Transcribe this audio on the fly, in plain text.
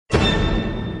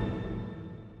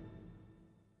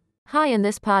Hi, in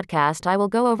this podcast, I will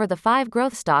go over the 5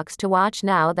 growth stocks to watch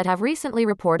now that have recently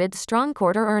reported strong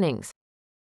quarter earnings.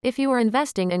 If you are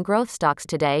investing in growth stocks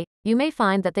today, you may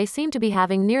find that they seem to be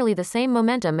having nearly the same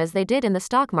momentum as they did in the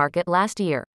stock market last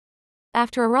year.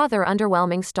 After a rather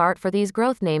underwhelming start for these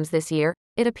growth names this year,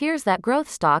 it appears that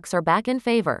growth stocks are back in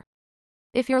favor.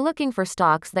 If you're looking for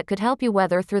stocks that could help you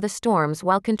weather through the storms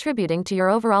while contributing to your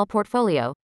overall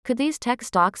portfolio, could these tech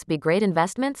stocks be great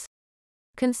investments?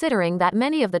 Considering that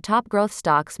many of the top growth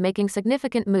stocks making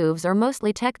significant moves are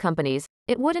mostly tech companies,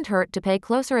 it wouldn't hurt to pay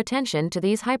closer attention to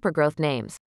these hypergrowth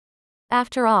names.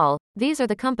 After all, these are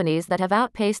the companies that have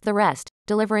outpaced the rest,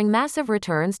 delivering massive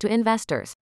returns to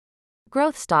investors.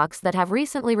 Growth stocks that have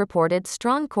recently reported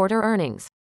strong quarter earnings: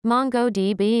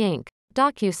 MongoDB Inc.,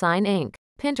 DocuSign Inc.,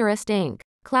 Pinterest Inc.,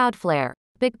 Cloudflare,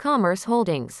 BigCommerce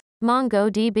Holdings,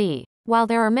 MongoDB. While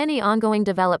there are many ongoing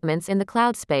developments in the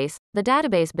cloud space, the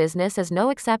database business is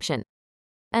no exception.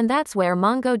 And that's where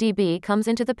MongoDB comes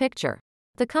into the picture.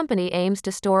 The company aims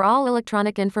to store all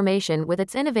electronic information with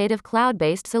its innovative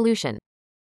cloud-based solution.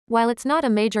 While it's not a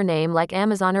major name like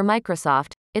Amazon or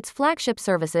Microsoft, its flagship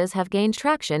services have gained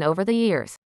traction over the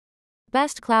years.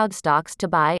 Best cloud stocks to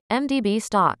buy: MDB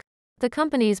stock. The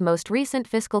company's most recent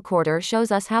fiscal quarter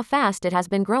shows us how fast it has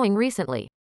been growing recently.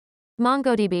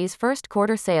 MongoDB's first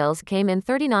quarter sales came in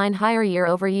 39% higher year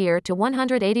over year to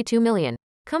 $182 million,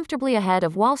 comfortably ahead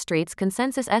of Wall Street's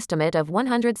consensus estimate of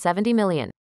 $170 million.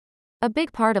 A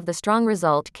big part of the strong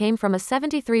result came from a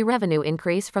 73% revenue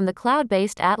increase from the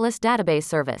cloud-based Atlas database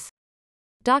service.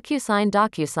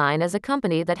 DocuSign is a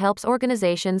company that helps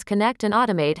organizations connect and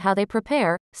automate how they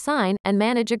prepare, sign, and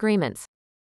manage agreements.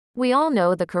 We all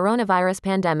know the coronavirus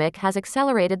pandemic has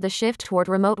accelerated the shift toward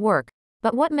remote work,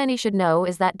 but what many should know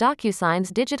is that DocuSign's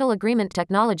digital agreement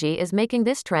technology is making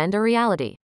this trend a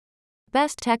reality.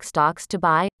 Best tech stocks to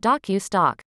buy: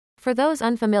 DocuStock. For those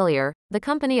unfamiliar, the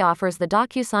company offers the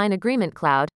DocuSign Agreement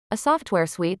Cloud, a software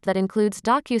suite that includes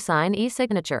DocuSign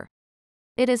e-signature.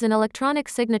 It is an electronic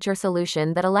signature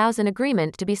solution that allows an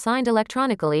agreement to be signed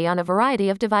electronically on a variety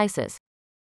of devices.